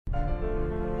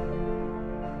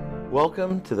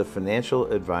Welcome to the Financial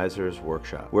Advisors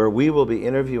Workshop, where we will be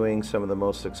interviewing some of the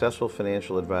most successful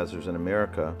financial advisors in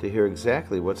America to hear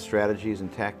exactly what strategies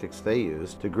and tactics they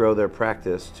use to grow their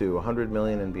practice to 100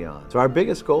 million and beyond. So our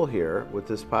biggest goal here with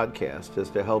this podcast is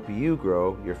to help you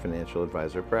grow your financial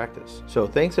advisor practice. So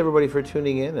thanks everybody for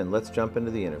tuning in, and let's jump into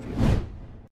the interview.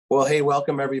 Well, hey,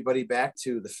 welcome everybody back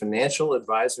to the Financial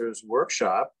Advisors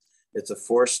Workshop. It's a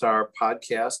 4-star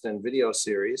podcast and video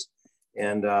series.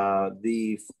 And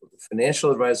the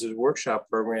Financial Advisors Workshop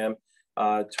program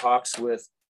talks with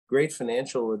great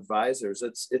financial advisors.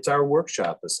 It's our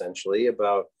workshop essentially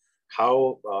about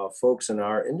how folks in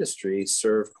our industry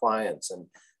serve clients and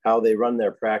how they run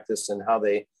their practice and how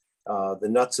they, the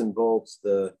nuts and bolts,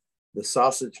 the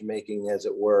sausage making, as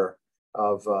it were,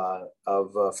 of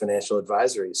financial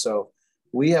advisory. So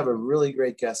we have a really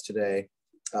great guest today,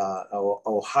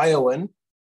 Ohioan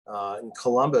in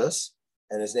Columbus.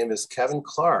 And his name is Kevin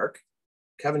Clark.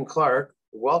 Kevin Clark,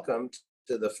 welcome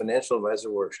to the Financial Advisor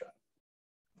Workshop.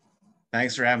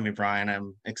 Thanks for having me, Brian.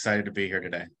 I'm excited to be here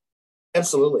today.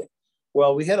 Absolutely.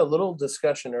 Well, we had a little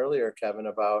discussion earlier, Kevin,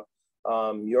 about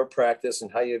your practice and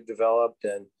how you've developed.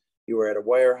 And you were at a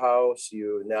wirehouse.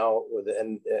 You now with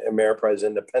Ameriprise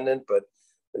Independent, but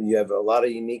you have a lot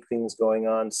of unique things going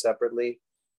on separately.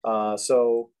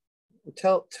 So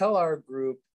tell our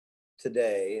group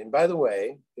today, and by the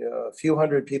way, a few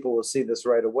hundred people will see this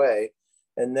right away,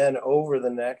 and then over the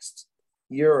next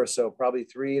year or so, probably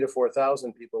 3,000 to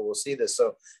 4,000 people will see this.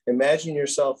 So imagine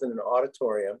yourself in an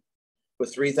auditorium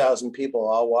with 3,000 people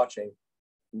all watching,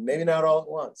 maybe not all at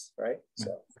once, right?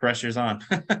 So pressure's on.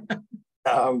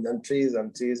 I'm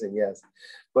teasing, yes,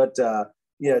 but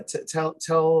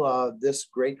tell this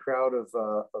great crowd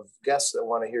of guests that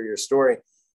want to hear your story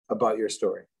about your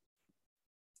story.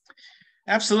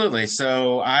 Absolutely.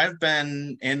 So I've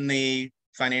been in the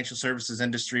financial services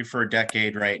industry for a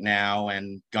decade right now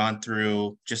and gone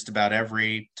through just about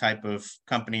every type of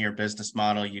company or business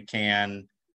model you can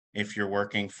if you're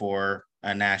working for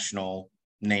a national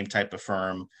name type of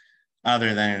firm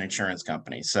other than an insurance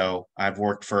company. So I've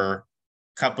worked for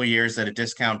a couple of years at a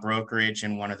discount brokerage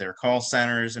in one of their call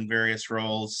centers in various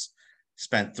roles,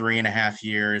 spent 3.5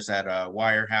 years at a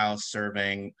wirehouse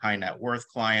serving high net worth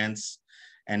clients.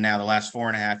 And now the last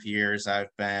 4.5 years,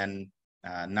 I've been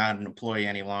not an employee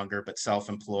any longer, but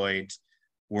self-employed,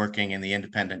 working in the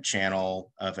independent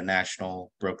channel of a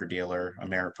national broker-dealer,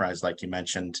 Ameriprise, like you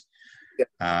mentioned.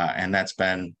 And that's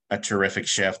been a terrific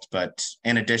shift. But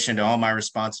in addition to all my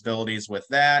responsibilities with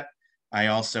that, I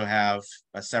also have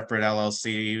a separate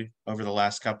LLC. Over the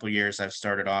last couple of years, I've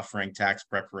started offering tax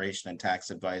preparation and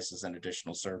tax advice as an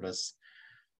additional service.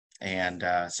 And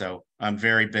so I'm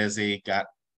very busy, got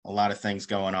a lot of things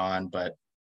going on, but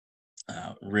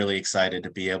really excited to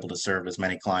be able to serve as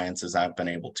many clients as I've been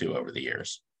able to over the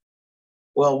years.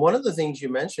 Well, one of the things you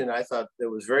mentioned, I thought that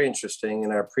was very interesting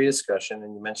in our pre-discussion,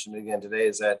 and you mentioned it again today,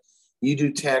 is that you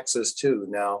do taxes too.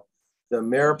 Now, the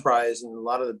Ameriprise and a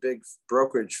lot of the big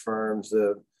brokerage firms,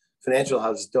 the financial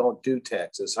houses don't do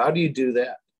taxes. How do you do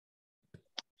that?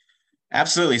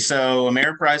 Absolutely. So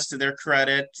Ameriprise, to their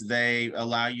credit, they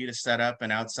allow you to set up an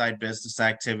outside business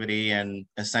activity, and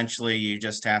essentially you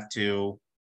just have to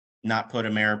not put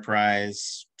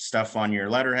Ameriprise stuff on your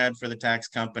letterhead for the tax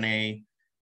company.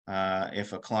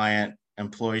 If a client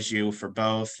employs you for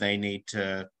both, they need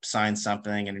to sign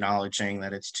something acknowledging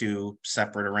that it's two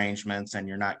separate arrangements and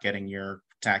you're not getting your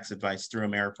tax advice through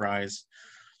Ameriprise.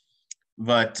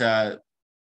 But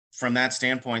from that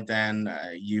standpoint, then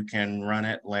you can run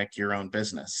it like your own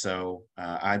business. So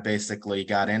I basically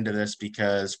got into this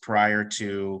because prior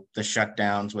to the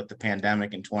shutdowns with the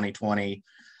pandemic in 2020,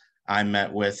 I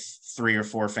met with 3 or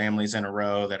 4 families in a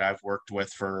row that I've worked with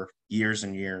for years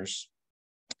and years.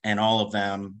 And all of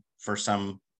them, for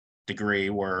some degree,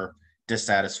 were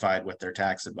dissatisfied with their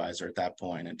tax advisor at that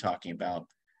point, and talking about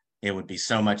it would be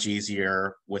so much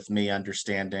easier with me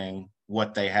understanding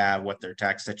what they have, what their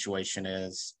tax situation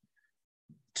is,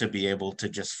 to be able to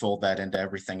just fold that into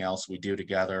everything else we do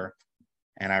together.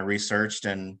 And I researched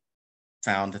and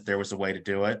found that there was a way to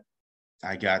do it.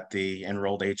 I got the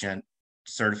enrolled agent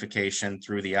certification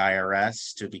through the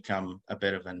IRS to become a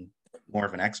bit of more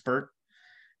of an expert.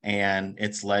 And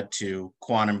it's led to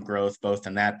quantum growth, both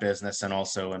in that business and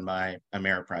also in my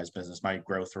Ameriprise business. My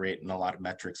growth rate in a lot of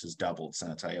metrics has doubled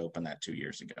since I opened that 2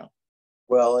 years ago.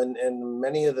 Well, and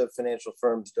many of the financial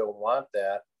firms don't want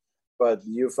that, but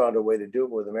you found a way to do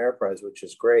it with Ameriprise, which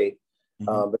is great.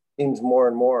 But it seems more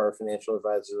and more financial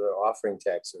advisors are offering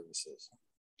tax services.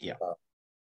 Yeah.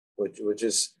 Which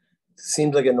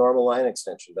seems like a normal line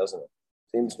extension, doesn't it?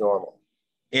 Seems normal.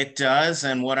 It does.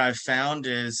 And what I've found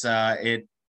is it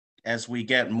as we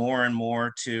get more and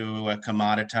more to a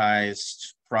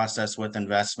commoditized process with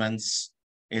investments,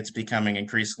 it's becoming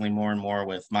increasingly more and more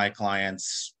with my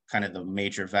clients, kind of the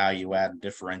major value add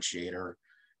differentiator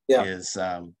Yeah. is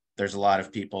there's a lot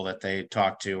of people that they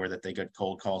talk to or that they get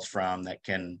cold calls from that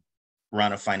can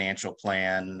run a financial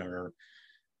plan or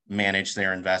manage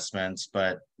their investments,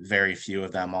 but very few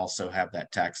of them also have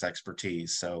that tax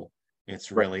expertise. So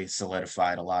it's really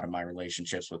solidified a lot of my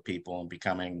relationships with people and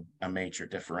becoming a major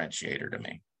differentiator to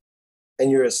me. And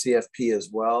you're a CFP as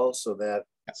well, so that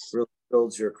Yes. really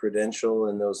builds your credential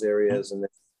in those areas, and then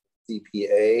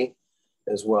CPA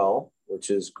as well, which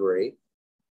is great.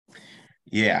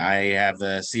 Yeah, I have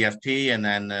the CFP and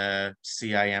then the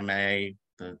CIMA,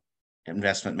 the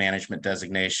investment management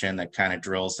designation that kind of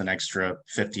drills an extra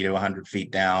 50 to 100 feet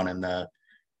down in the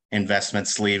investment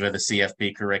sleeve of the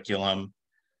CFP curriculum.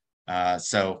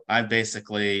 So I've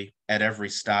basically, at every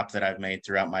stop that I've made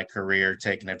throughout my career,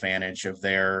 taken advantage of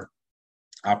their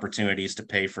opportunities to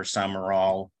pay for some or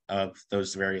all of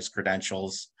those various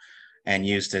credentials and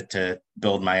used it to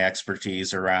build my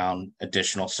expertise around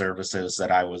additional services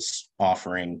that I was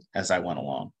offering as I went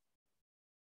along.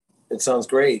 It sounds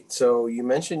great. So you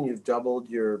mentioned you've doubled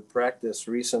your practice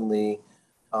recently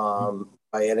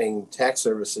by adding tax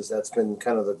services. That's been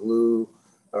kind of the glue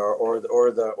or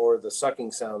the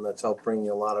sucking sound that's helped bring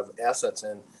you a lot of assets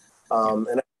in.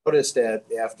 And I noticed that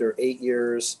after 8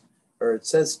 years, or it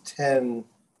says 10,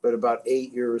 but about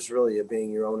 8 years really of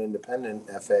being your own independent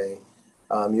FA,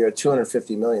 you're at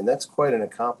 250 million. That's quite an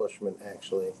accomplishment,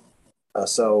 actually.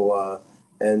 So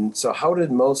how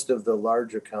did most of the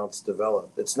large accounts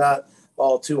develop? It's not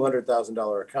all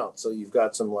 $200,000 accounts, so you've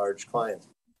got some large clients.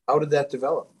 How did that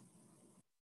develop?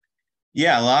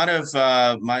 Yeah, a lot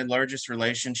of my largest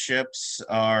relationships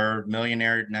are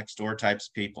millionaire next door types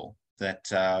of people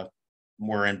that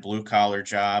were in blue collar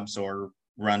jobs or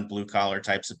run blue collar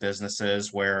types of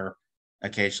businesses where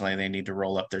occasionally they need to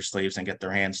roll up their sleeves and get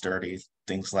their hands dirty.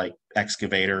 Things like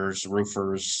excavators,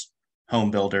 roofers, home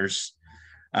builders.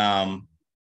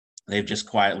 They've just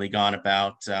quietly gone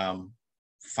about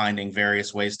finding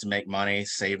various ways to make money,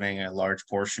 saving a large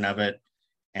portion of it,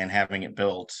 and having it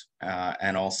built,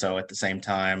 and also at the same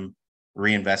time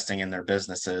reinvesting in their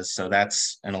businesses. So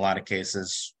that's, in a lot of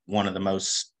cases, one of the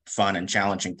most fun and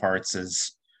challenging parts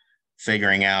is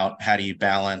figuring out how do you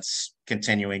balance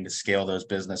continuing to scale those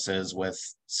businesses with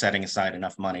setting aside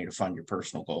enough money to fund your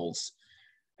personal goals.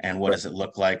 And what does it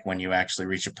look like when you actually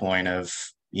reach a point of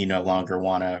you no longer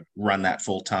want to run that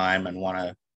full time and want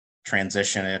to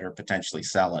transition it or potentially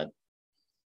sell it.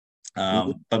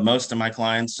 But most of my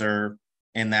clients are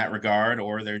in that regard,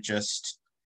 or they're just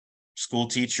school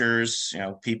teachers,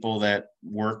 people that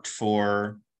worked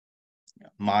for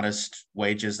modest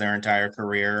wages their entire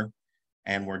career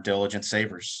and were diligent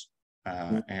savers.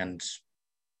 And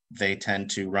they tend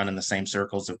to run in the same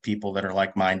circles of people that are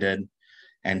like-minded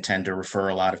and tend to refer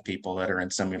a lot of people that are in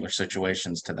similar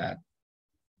situations to that.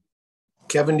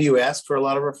 Kevin, do you ask for a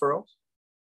lot of referrals?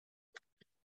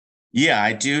 Yeah,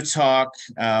 I do talk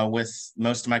with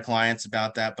most of my clients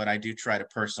about that, but I do try to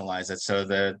personalize it. So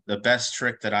the best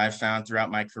trick that I've found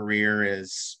throughout my career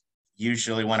is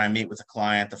usually when I meet with a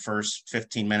client, the first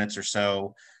 15 minutes or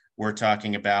so, we're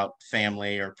talking about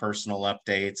family or personal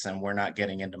updates, and we're not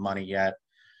getting into money yet.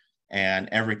 And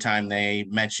every time they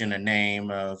mention a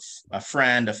name of a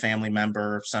friend, a family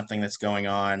member, something that's going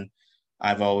on,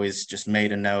 I've always just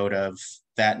made a note of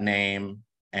that name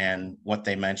and what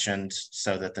they mentioned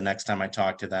so that the next time I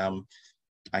talk to them,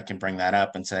 I can bring that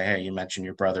up and say, hey, you mentioned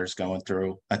your brother's going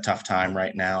through a tough time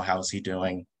right now. How's he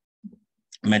doing?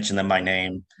 Mention them by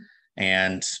name.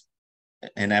 And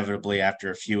inevitably,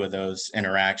 after a few of those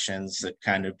interactions, it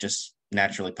kind of just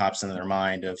naturally pops into their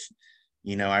mind of,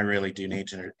 I really do need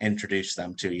to introduce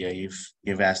them to you.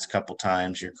 You've asked a couple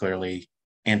times. You're clearly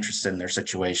interested in their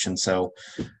situation. So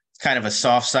kind of a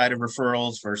soft side of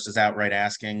referrals versus outright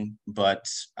asking, but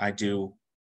I do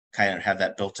kind of have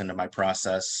that built into my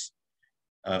process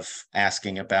of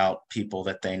asking about people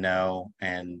that they know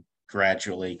and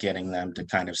gradually getting them to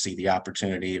kind of see the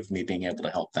opportunity of me being able to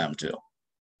help them too.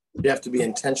 You have to be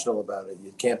intentional about it.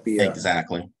 It can't be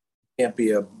exactly. Can't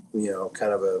be a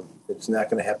kind of a. It's not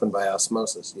going to happen by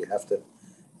osmosis. You have to.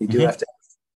 You do have to.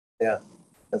 Yeah,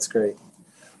 that's great.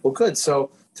 Well, good.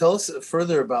 So tell us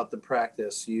further about the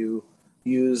practice. You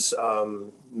use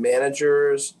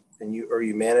managers, and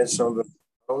you manage some of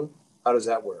them. How does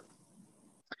that work?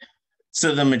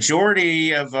 So the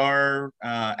majority of our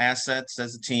assets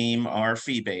as a team are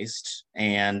fee-based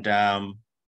and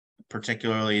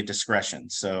particularly discretion.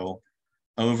 So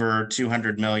over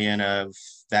 200 million of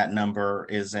that number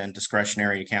is in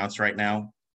discretionary accounts right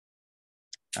now.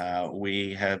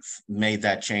 We have made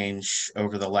that change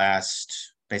over the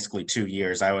last basically 2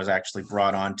 years. I was actually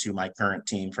brought on to my current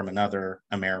team from another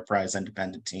Ameriprise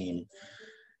independent team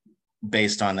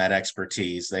based on that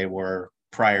expertise. They were,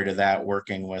 prior to that,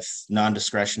 working with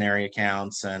non-discretionary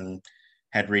accounts and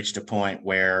had reached a point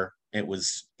where it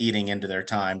was eating into their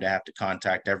time to have to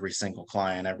contact every single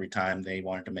client every time they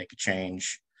wanted to make a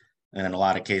change. And in a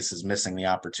lot of cases, missing the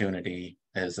opportunity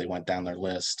as they went down their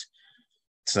list.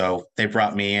 So they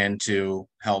brought me in to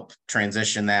help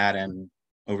transition that. And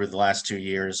over the last 2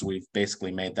 years, we've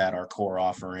basically made that our core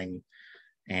offering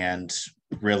and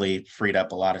really freed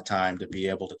up a lot of time to be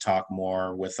able to talk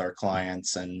more with our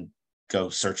clients and go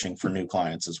searching for new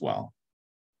clients as well.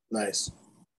 Nice.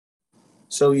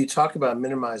 So you talk about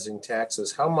minimizing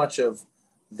taxes. How much of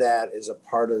that is a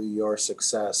part of your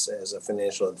success as a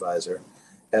financial advisor?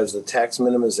 Has the tax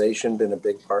minimization been a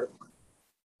big part?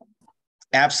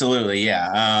 Absolutely,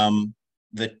 yeah.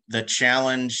 The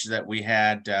challenge that we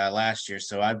had last year,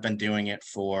 so I've been doing it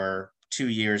for 2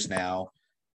 years now.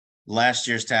 Last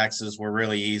year's taxes were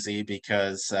really easy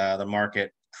because the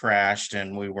market crashed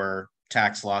and we were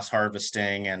tax loss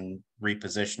harvesting and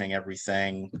repositioning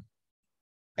everything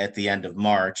at the end of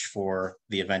March for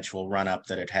the eventual run up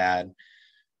that it had.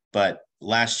 But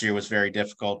last year was very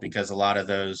difficult because a lot of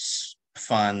those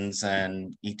funds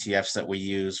and ETFs that we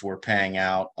use were paying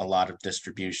out a lot of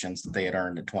distributions that they had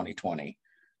earned in 2020.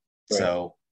 Right.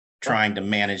 So trying to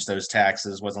manage those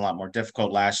taxes was a lot more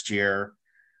difficult last year,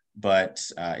 but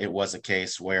it was a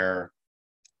case where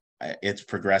it's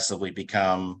progressively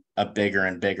become a bigger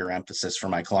and bigger emphasis for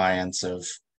my clients of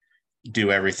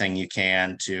do everything you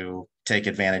can to take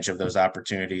advantage of those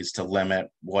opportunities to limit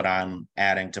what I'm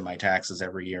adding to my taxes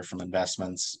every year from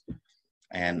investments.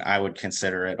 And I would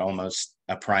consider it almost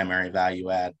a primary value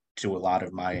add to a lot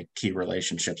of my key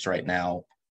relationships right now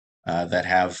that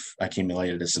have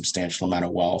accumulated a substantial amount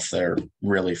of wealth. They're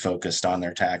really focused on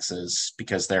their taxes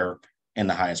because they're in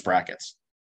the highest brackets.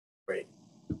 Great.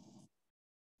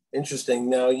 Interesting.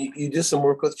 Now, you do some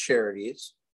work with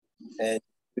charities and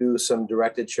do some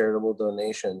directed charitable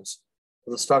donations.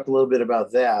 Let's talk a little bit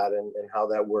about that and how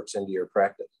that works into your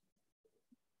practice.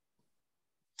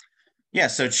 Yeah,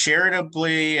 so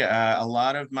charitably, a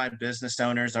lot of my business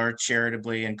owners are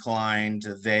charitably inclined.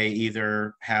 They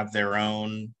either have their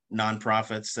own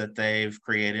nonprofits that they've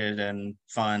created and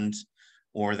fund,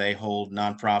 or they hold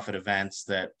nonprofit events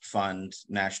that fund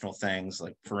national things.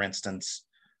 Like, for instance,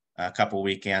 a couple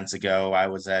weekends ago, I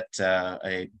was at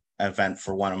a event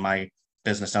for one of my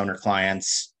business owner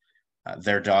clients.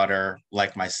 Their daughter,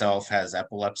 like myself, has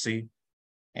epilepsy.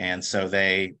 And so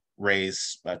they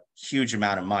raise a huge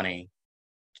amount of money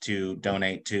to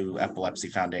donate to Epilepsy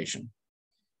Foundation.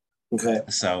 Okay.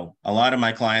 So a lot of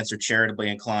my clients are charitably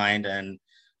inclined and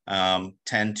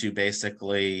tend to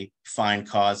basically find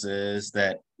causes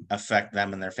that affect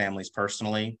them and their families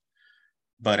personally.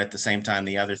 But at the same time,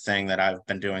 the other thing that I've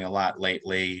been doing a lot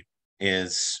lately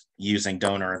is using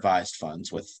donor advised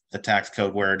funds. With the tax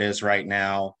code where it is right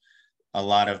now, a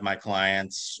lot of my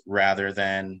clients, rather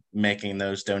than making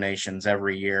those donations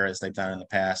every year as they've done in the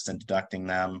past and deducting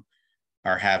them,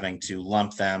 are having to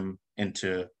lump them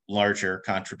into larger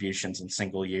contributions in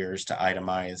single years to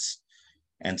itemize.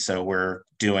 And so we're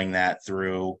doing that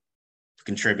through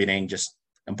contributing just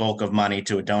a bulk of money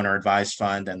to a donor advised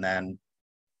fund, and then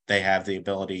they have the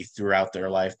ability throughout their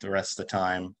life, the rest of the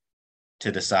time,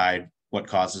 to decide what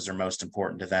causes are most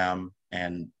important to them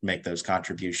and make those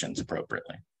contributions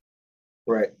appropriately.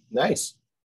 Right. Nice.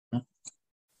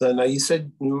 So now you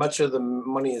said much of the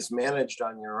money is managed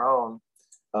on your own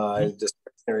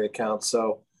discretionary accounts.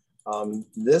 So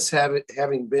this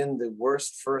having been the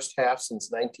worst first half since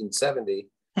 1970.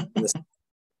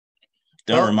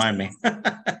 Don't remind me.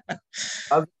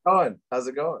 How's it going? How's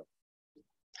it going?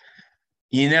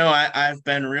 You know, I've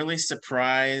been really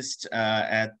surprised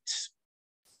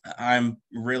I'm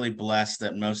really blessed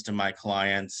that most of my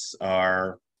clients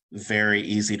are very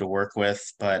easy to work with,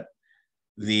 but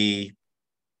the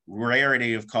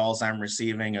rarity of calls I'm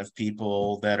receiving of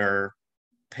people that are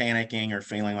panicking or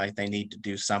feeling like they need to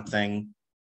do something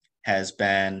has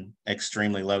been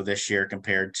extremely low this year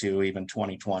compared to even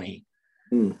 2020.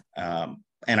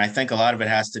 And I think a lot of it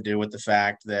has to do with the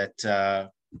fact that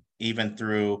even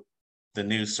through the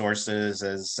news sources,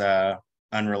 as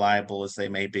unreliable as they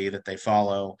may be that they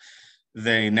follow,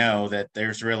 they know that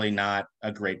there's really not a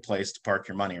great place to park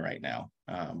your money right now.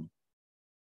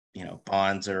 You know,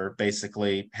 bonds are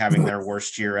basically having their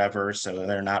worst year ever, so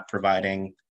they're not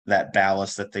providing that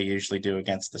ballast that they usually do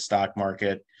against the stock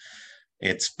market.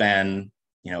 It's been,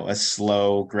 you know, a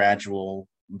slow, gradual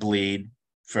bleed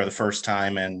for the first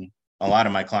time in a lot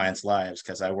of my clients' lives,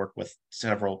 because I work with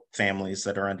several families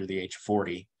that are under the age of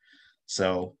 40.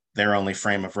 So their only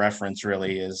frame of reference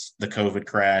really is the COVID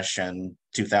crash and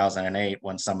 2008,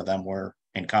 when some of them were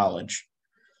in college.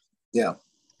 Yeah.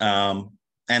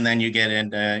 And then you get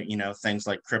into, things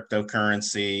like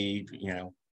cryptocurrency,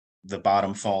 the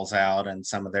bottom falls out and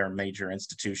some of their major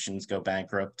institutions go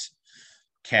bankrupt.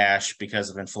 Cash, because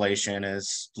of inflation,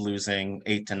 is losing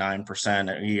 8 to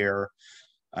 9% a year.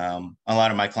 A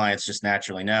lot of my clients just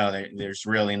naturally know that there's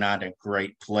really not a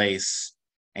great place.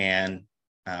 And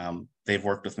they've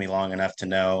worked with me long enough to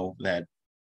know that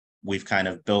we've kind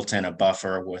of built in a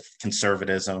buffer with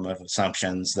conservatism of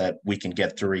assumptions that we can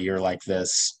get through a year like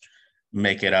this,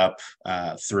 make it up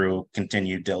through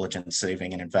continued diligent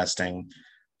saving and investing.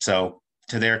 So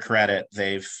to their credit,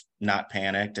 they've not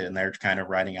panicked and they're kind of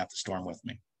riding out the storm with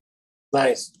me.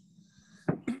 Nice.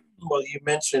 Well, you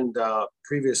mentioned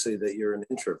previously that you're an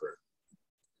introvert.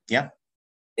 Yeah.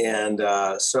 And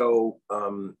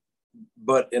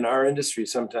but in our industry,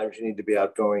 sometimes you need to be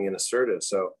outgoing and assertive.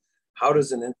 So how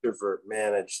does an introvert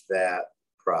manage that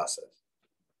process?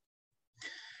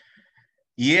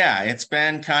 Yeah, it's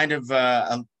been kind of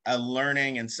a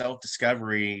learning and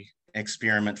self-discovery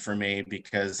experiment for me,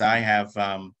 because I have,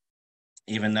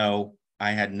 even though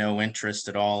I had no interest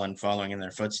at all in following in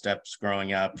their footsteps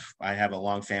growing up, I have a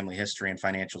long family history in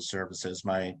financial services.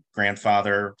 My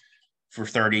grandfather for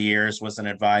 30 years was an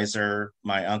advisor.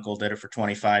 My uncle did it for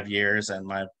 25 years, and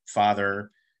my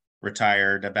father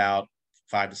retired about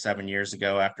 5 to 7 years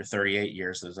ago after 38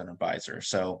 years as an advisor.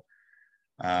 So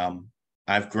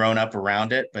I've grown up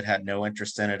around it, but had no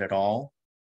interest in it at all,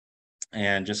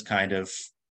 and just kind of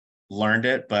learned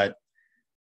it. But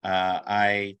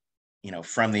I,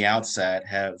 from the outset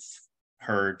have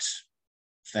heard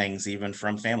things even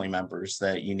from family members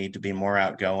that you need to be more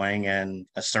outgoing and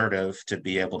assertive to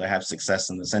be able to have success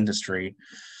in this industry.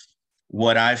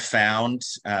 What I've found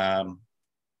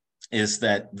is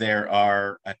that there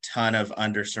are a ton of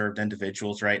underserved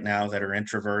individuals right now that are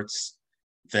introverts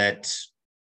that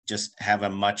just have a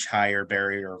much higher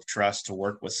barrier of trust to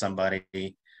work with somebody.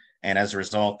 And as a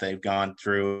result, they've gone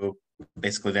through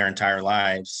basically their entire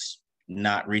lives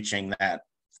not reaching that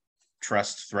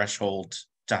trust threshold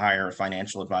to hire a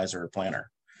financial advisor or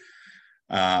planner.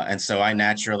 And so I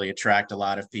naturally attract a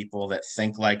lot of people that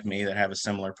think like me, that have a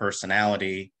similar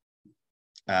personality,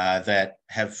 that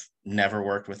have never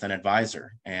worked with an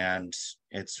advisor. And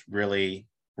it's really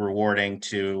rewarding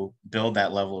to build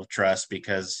that level of trust,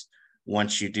 because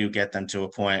once you do get them to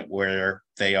a point where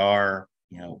they are,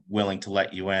 willing to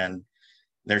let you in,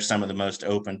 they're some of the most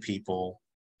open people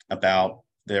about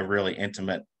their really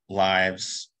intimate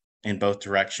lives in both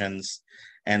directions.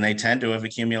 And they tend to have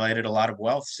accumulated a lot of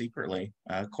wealth secretly,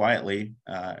 quietly.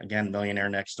 Again, millionaire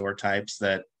next door types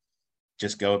that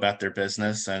just go about their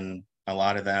business. And a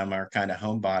lot of them are kind of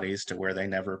homebodies to where they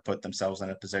never put themselves in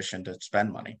a position to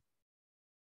spend money.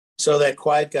 So that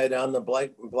quiet guy down the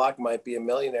block might be a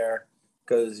millionaire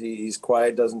because he's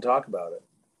quiet, doesn't talk about it.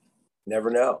 Never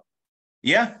know.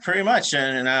 Yeah, pretty much.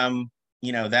 And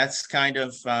that's kind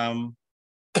of,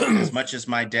 as much as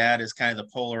my dad is kind of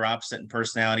the polar opposite in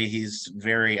personality, he's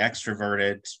very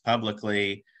extroverted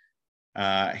publicly.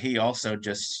 He also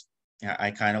just,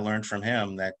 I kind of learned from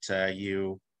him that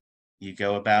you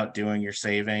go about doing your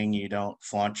saving, you don't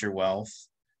flaunt your wealth.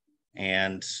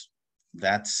 And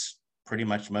that's pretty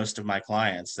much most of my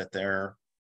clients, that they're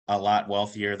a lot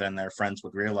wealthier than their friends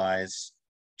would realize,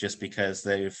 just because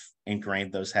they've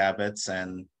ingrained those habits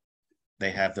and they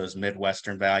have those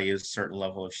Midwestern values, certain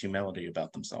level of humility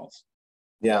about themselves.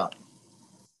 Yeah.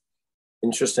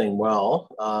 Interesting. Well,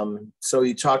 so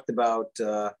you talked about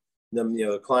them,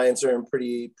 the clients are in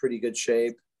pretty good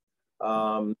shape.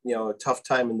 A tough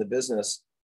time in the business.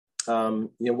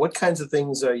 What kinds of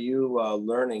things are you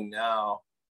learning now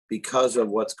because of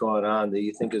what's going on that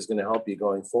you think is going to help you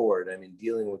going forward? I mean,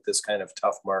 dealing with this kind of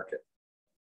tough market.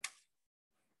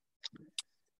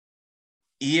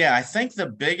 Yeah, I think the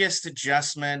biggest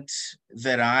adjustment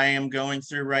that I am going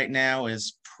through right now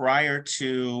is, prior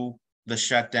to the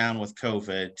shutdown with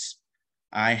COVID,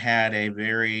 I had a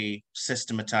very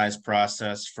systematized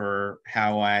process for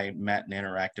how I met and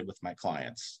interacted with my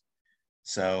clients.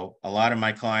 So a lot of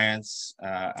my clients,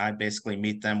 I basically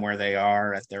meet them where they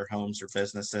are at their homes or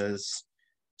businesses,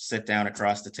 sit down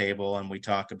across the table, and we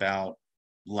talk about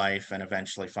life and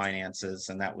eventually finances.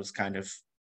 And that was kind of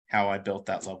how I built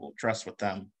that level of trust with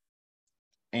them.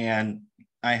 And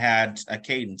I had a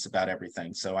cadence about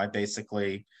everything. So I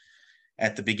basically,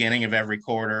 at the beginning of every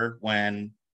quarter,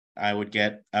 when I would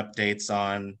get updates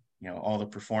on, all the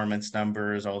performance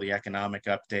numbers, all the economic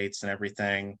updates and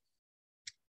everything,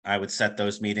 I would set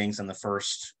those meetings in the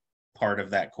first part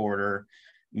of that quarter,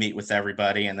 meet with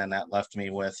everybody, and then that left me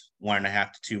with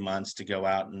 1.5 to 2 months to go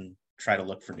out and try to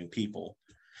look for new people.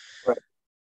 Right.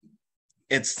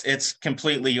 It's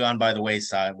completely gone by the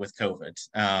wayside with COVID,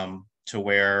 to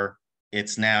where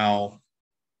it's now,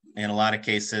 in a lot of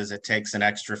cases, it takes an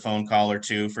extra phone call or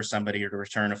two for somebody to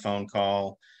return a phone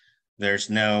call. There's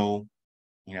no,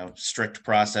 strict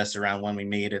process around when we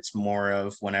meet. It's more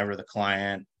of whenever the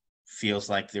client feels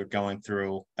like they're going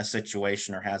through a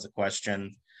situation or has a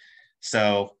question.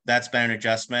 So that's been an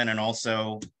adjustment. And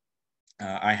also,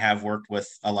 I have worked with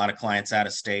a lot of clients out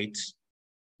of state,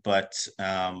 but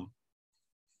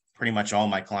pretty much all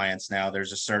my clients now,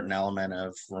 there's a certain element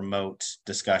of remote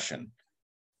discussion.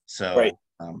 So Right.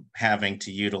 Having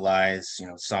to utilize,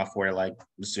 software like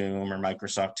Zoom or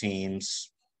Microsoft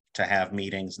Teams to have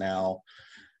meetings now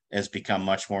has become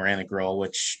much more integral,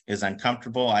 which is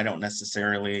uncomfortable. I don't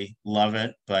necessarily love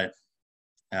it, but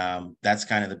that's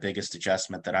kind of the biggest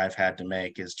adjustment that I've had to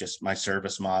make, is just my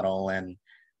service model and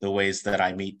the ways that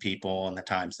I meet people and the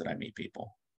times that I meet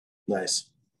people.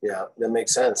 Nice. Yeah, that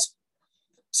makes sense.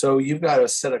 So you've got a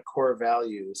set of core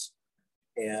values,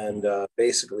 and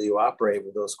basically you operate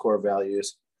with those core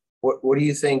values. What do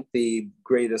you think the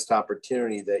greatest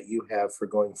opportunity that you have for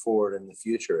going forward in the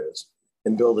future is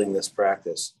in building this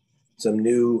practice? Some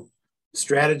new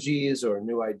strategies or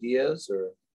new ideas, or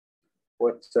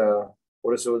what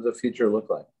does the future look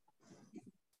like?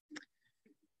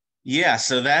 Yeah,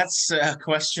 so that's a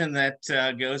question that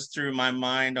goes through my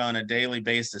mind on a daily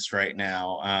basis right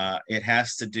now. It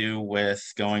has to do with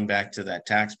going back to that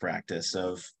tax practice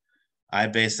of, I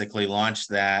basically launched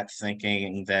that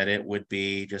thinking that it would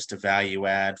be just a value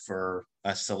add for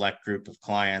a select group of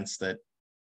clients that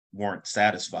weren't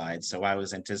satisfied. So I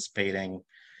was anticipating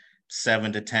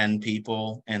 7 to 10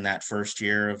 people in that first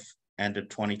year of end of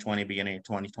 2020, beginning of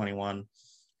 2021.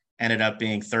 Ended up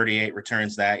being 38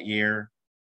 returns that year.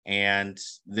 And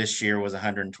this year was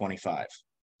 125.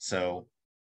 So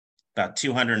about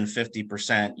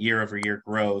 250% year over year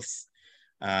growth.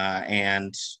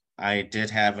 And I did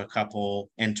have a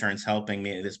couple interns helping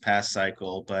me this past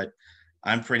cycle, but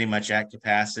I'm pretty much at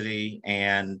capacity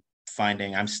and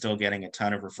finding I'm still getting a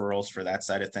ton of referrals for that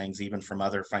side of things, even from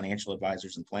other financial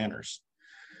advisors and planners.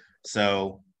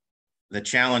 So the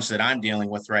challenge that I'm dealing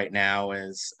with right now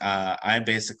is I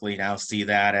basically now see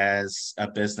that as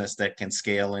a business that can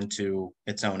scale into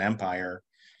its own empire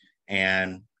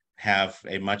and have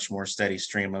a much more steady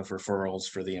stream of referrals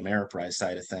for the Ameriprise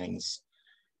side of things.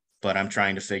 But I'm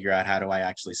trying to figure out, how do I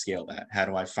actually scale that? How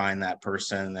do I find that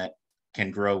person that can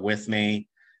grow with me,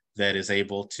 that is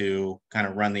able to kind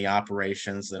of run the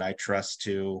operations that I trust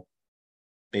to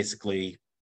basically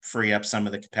free up some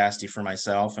of the capacity for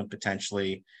myself and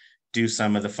potentially do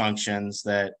some of the functions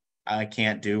that I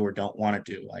can't do or don't want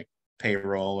to do, like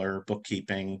payroll or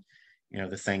bookkeeping,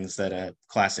 the things that a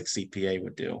classic CPA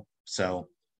would do. So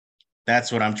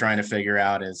that's what I'm trying to figure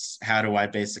out, is how do I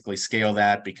basically scale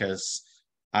that? Because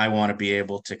I want to be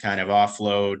able to kind of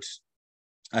offload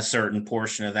a certain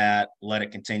portion of that, let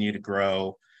it continue to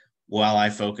grow while I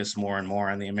focus more and more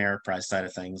on the Ameriprise side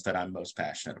of things that I'm most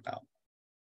passionate about.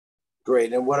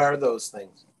 Great. And what are those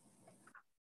things?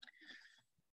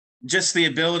 Just the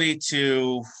ability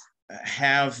to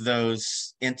have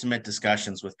those intimate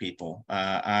discussions with people.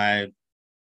 As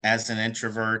an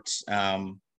introvert,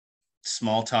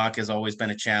 small talk has always been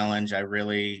a challenge. I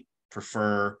really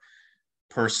prefer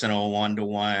personal,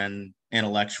 one-to-one,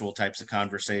 intellectual types of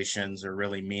conversations, or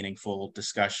really meaningful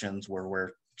discussions where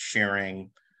we're sharing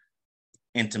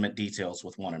intimate details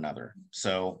with one another.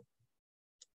 So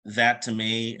that to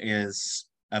me is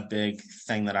a big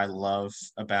thing that I love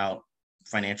about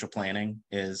financial planning,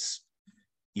 is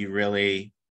you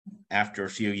really, after a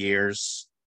few years,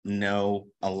 know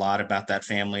a lot about that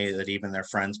family that even their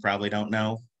friends probably don't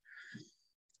know.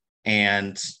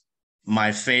 And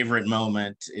my favorite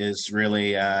moment is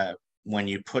really when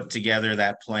you put together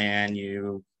that plan,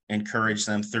 you encourage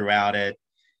them throughout it,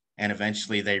 and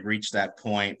eventually they reach that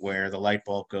point where the light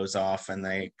bulb goes off and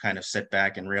they kind of sit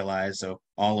back and realize, oh,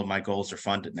 all of my goals are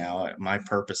funded now. My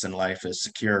purpose in life is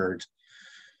secured.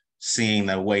 Seeing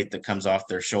the weight that comes off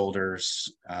their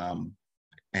shoulders,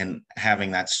 and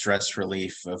having that stress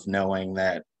relief of knowing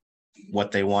that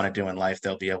what they want to do in life,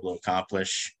 they'll be able to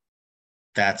accomplish.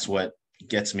 That's what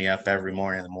gets me up every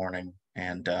morning in the morning.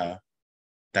 And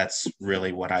that's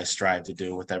really what I strive to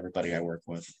do with everybody I work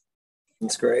with.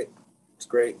 That's great. It's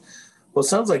great. Well, it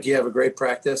sounds like you have a great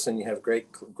practice and you have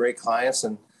great clients,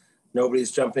 and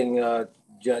nobody's jumping off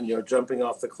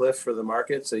the cliff for the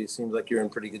market. So it seems like you're in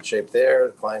pretty good shape there.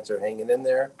 The clients are hanging in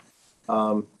there.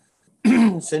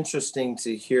 it's interesting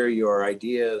to hear your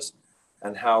ideas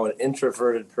on how an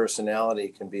introverted personality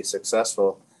can be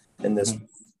successful in this Mhm.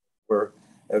 we're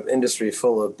an industry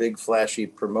full of big, flashy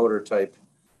promoter type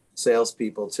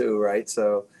salespeople too, right?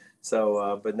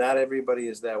 But not everybody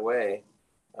is that way.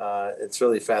 It's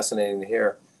really fascinating to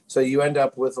hear. So you end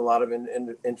up with a lot of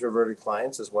introverted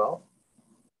clients as well.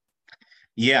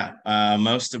 Yeah,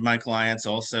 most of my clients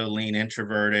also lean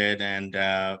introverted, and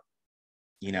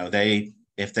they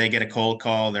if they get a cold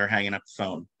call, they're hanging up the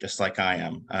phone, just like I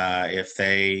am. If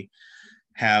they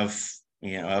have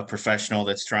a professional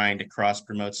that's trying to cross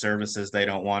promote services they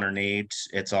don't want or need,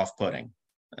 it's off-putting.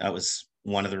 That was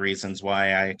one of the reasons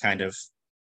why I kind of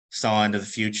saw into the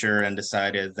future and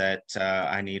decided that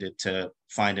I needed to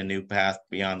find a new path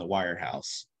beyond the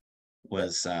wirehouse.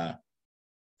 Was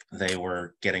They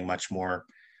were getting much more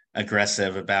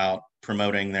aggressive about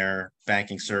promoting their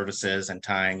banking services and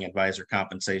tying advisor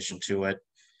compensation to it.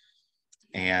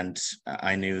 And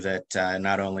I knew that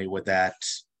not only would that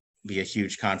be a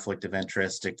huge conflict of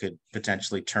interest, it could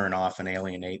potentially turn off and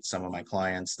alienate some of my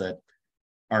clients that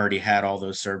already had all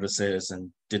those services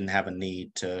and didn't have a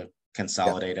need to Yeah.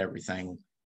 consolidate everything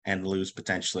and lose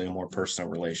potentially a more personal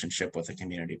relationship with a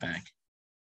community bank.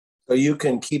 So you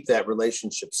can keep that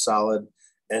relationship solid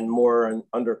and more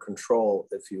under control,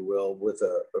 if you will, with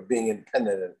being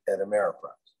independent at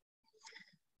Ameriprise.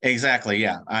 Exactly.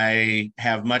 Yeah. I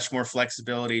have much more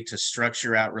flexibility to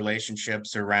structure out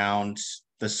relationships around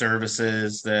the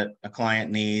services that a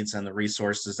client needs and the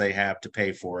resources they have to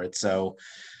pay for it. So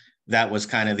that was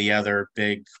kind of the other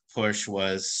big push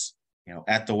was,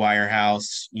 at the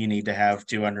wirehouse, you need to have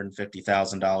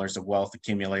 $250,000 of wealth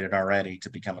accumulated already to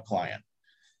become a client.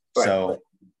 Right, right. So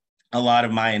a lot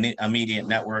of my immediate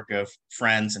network of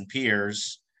friends and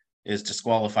peers is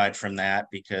disqualified from that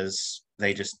because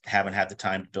they just haven't had the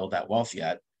time to build that wealth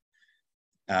yet.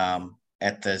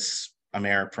 At this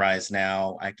Ameriprise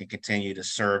now, I can continue to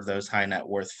serve those high net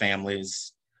worth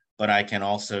families, but I can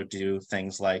also do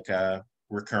things like a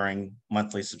recurring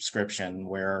monthly subscription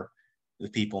where the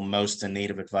people most in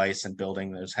need of advice and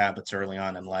building those habits early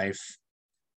on in life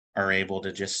are able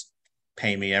to just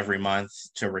pay me every month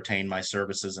to retain my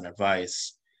services and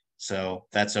advice. So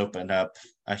that's opened up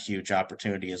a huge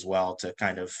opportunity as well to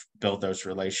kind of build those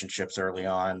relationships early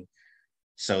on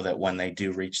so that when they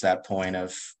do reach that point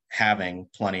of having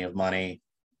plenty of money,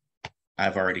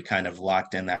 I've already kind of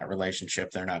locked in that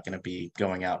relationship. They're not going to be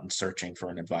going out and searching for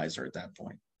an advisor at that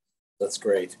point. That's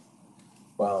great.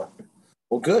 Wow.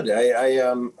 Well, good.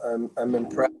 I'm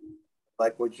impressed. I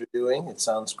like what you're doing. It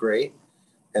sounds great.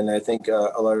 And I think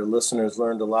a lot of listeners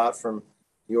learned a lot from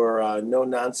your no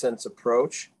nonsense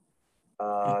approach.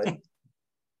 Uh,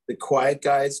 the quiet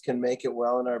guys can make it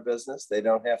well in our business. They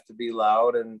don't have to be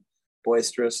loud and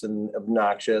boisterous and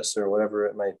obnoxious or whatever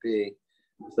it might be.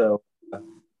 So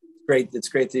great. It's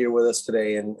great that you're with us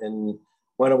today. And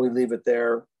why don't we leave it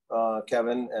there,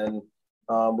 Kevin? And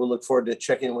we'll look forward to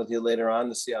checking with you later on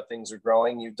to see how things are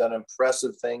growing. You've done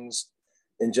impressive things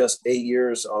in just 8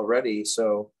 years already.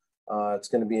 So it's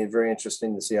going to be very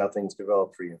interesting to see how things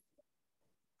develop for you.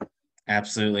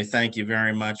 Absolutely. Thank you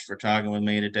very much for talking with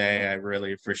me today. I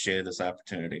really appreciate this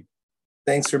opportunity.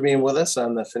 Thanks for being with us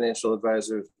on the Financial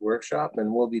Advisors Workshop.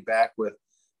 And we'll be back with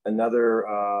another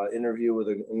interview with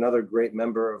another great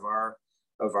member of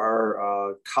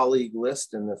our colleague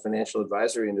list in the financial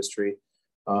advisory industry.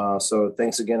 So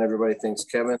thanks again, everybody. Thanks,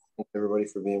 Kevin. Thanks, everybody,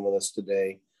 for being with us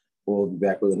today. We'll be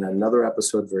back with another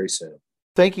episode very soon.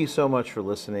 Thank you so much for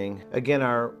listening. Again,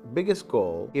 our biggest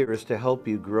goal here is to help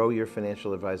you grow your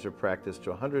financial advisor practice to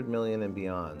 100 million and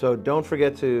beyond. So don't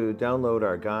forget to download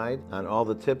our guide on all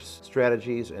the tips,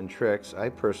 strategies, and tricks I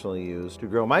personally use to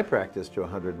grow my practice to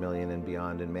 100 million and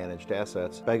beyond in managed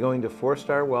assets by going to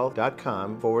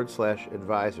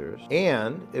fourstarwealth.com/advisors.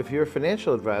 And if you're a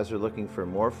financial advisor looking for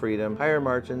more freedom, higher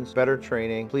margins, better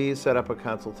training, please set up a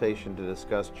consultation to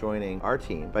discuss joining our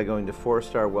team by going to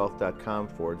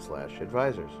fourstarwealth.com/advisors.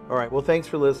 All right, well, thanks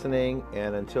for listening,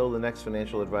 and until the next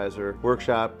Financial Advisor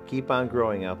Workshop, keep on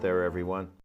growing out there, everyone.